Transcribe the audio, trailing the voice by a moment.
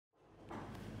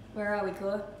Where are we,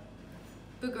 Kula?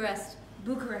 Bucharest.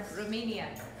 Bucharest. Romania.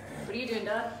 What are you doing,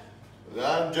 Doug?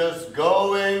 I'm just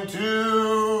going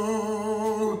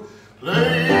to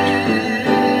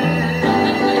play.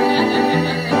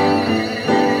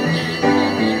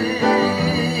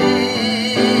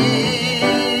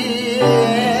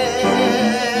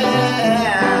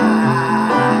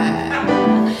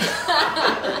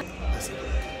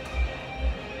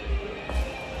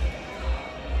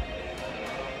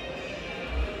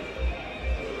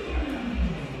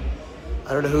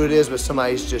 I don't know who it is, but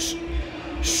somebody's just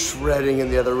shredding in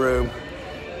the other room.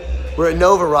 We're at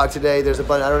Nova Rock today. There's a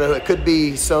bunch, I don't know who, it could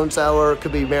be Stone Sour, it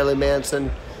could be Marilyn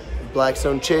Manson,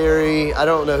 Blackstone Cherry. I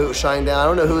don't know who, Shinedown. I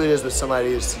don't know who it is, but somebody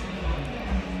is.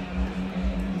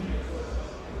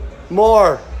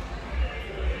 More.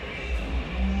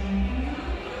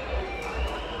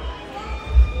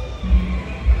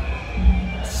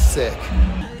 Sick.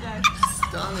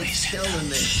 Stung is killing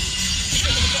me.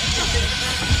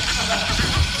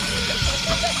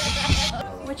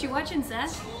 What you watching,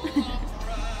 Seth?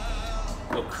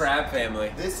 Oh, Crab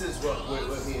Family. This is what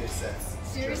Whitney says.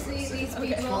 Seriously, these It's called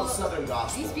people, Southern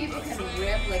Gospel. these people can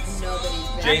rip like nobody's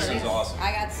business. Jason's awesome.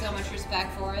 I got so much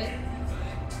respect for it.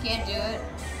 Can't do it.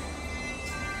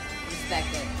 Respect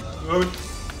it.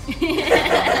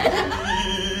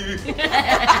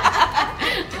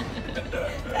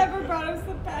 That vibrato's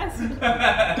the best.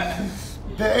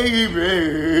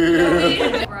 Baby.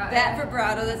 That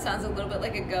vibrato that sounds a little bit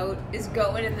like a goat is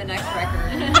going in the next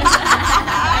record.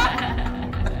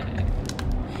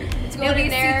 It's going in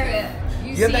there.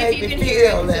 You see if you can hear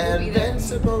it. 'Cause it will be there.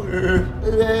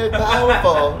 invincible,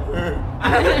 powerful.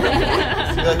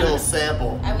 It's like a little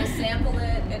sample. I will sample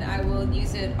it and I will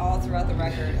use it all throughout the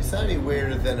record. It's not any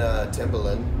weirder than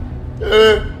Timbaland.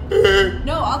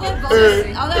 No, all that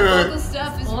vocal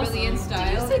stuff is really in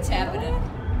style. It's happening.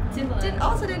 Timbaland.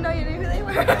 Also didn't know you knew who they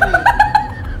were.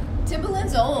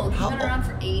 Timbaland's old. He's been around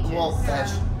for ages. Well,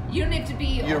 that's, You don't have to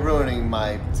be you're old. ruining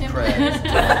my praise.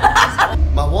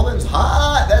 Timbaland. My woman's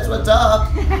hot. That's what's up.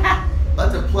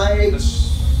 About to play with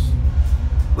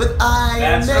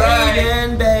Iron That's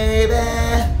Maiden, baby.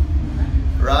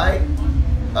 Right?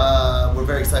 We're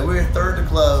very excited. We're third to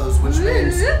close, which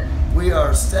means we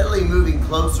are steadily moving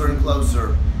closer and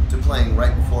closer to playing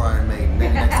right before Iron Maiden.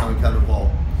 Maybe next time we come to Bowl.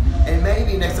 And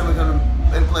maybe next time we come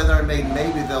and play with Iron Maiden,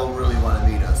 maybe they'll really want to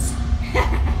meet us.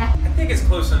 I think it's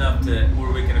close enough to where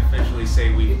we can officially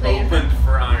say we opened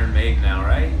for Iron Maiden now,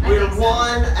 right? We're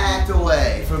one act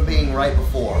away from being right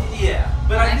before. Yeah,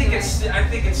 but I think it's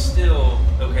still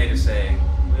okay to say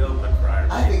we opened for Iron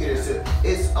Maiden. I think it is.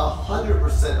 It's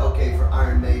 100% okay for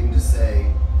Iron Maiden to say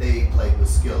they played with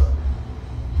Skillet.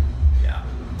 Yeah.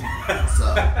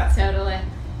 So Totally.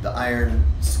 the Iron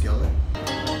Skillet.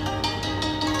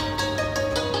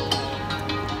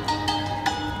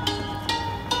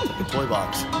 It's like a toy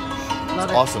box. Love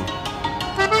It's it. awesome.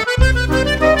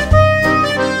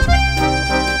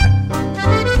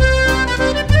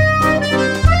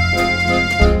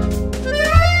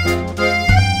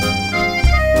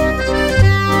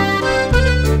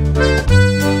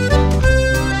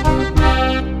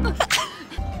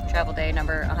 Travel day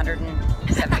number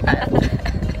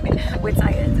 175 with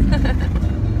science.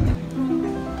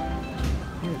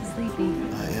 Sleepy.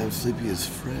 I am sleepy as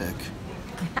frick.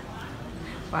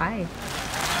 Why?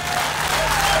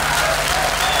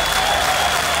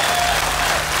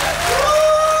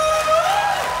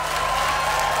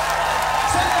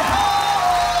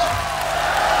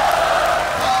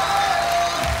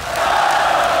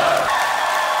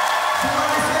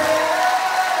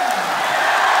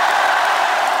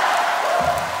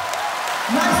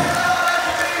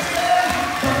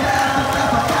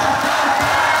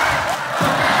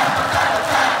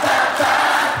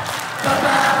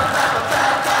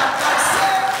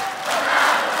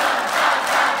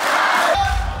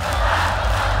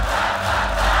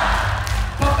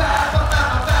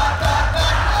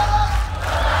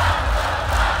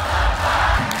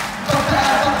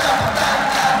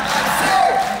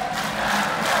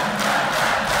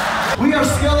 We are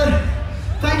Skillet.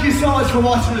 Thank you so much for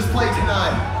watching us play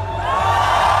tonight.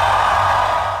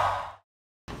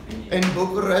 In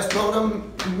Bucharest,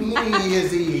 mini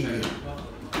is he.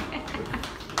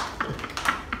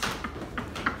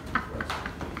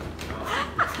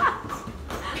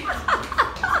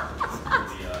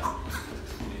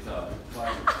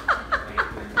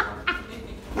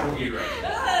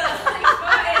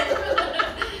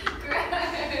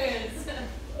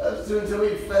 Until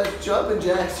we fed jumping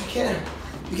jacks, you can't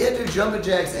do jumping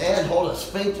jacks and hold a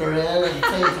sphincter in at the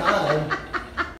same time.